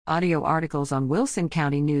Audio articles on Wilson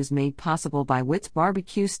County News made possible by Witt's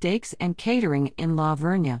Barbecue Steaks and Catering in La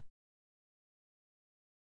Vernia.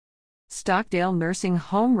 Stockdale nursing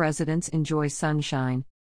home residents enjoy sunshine.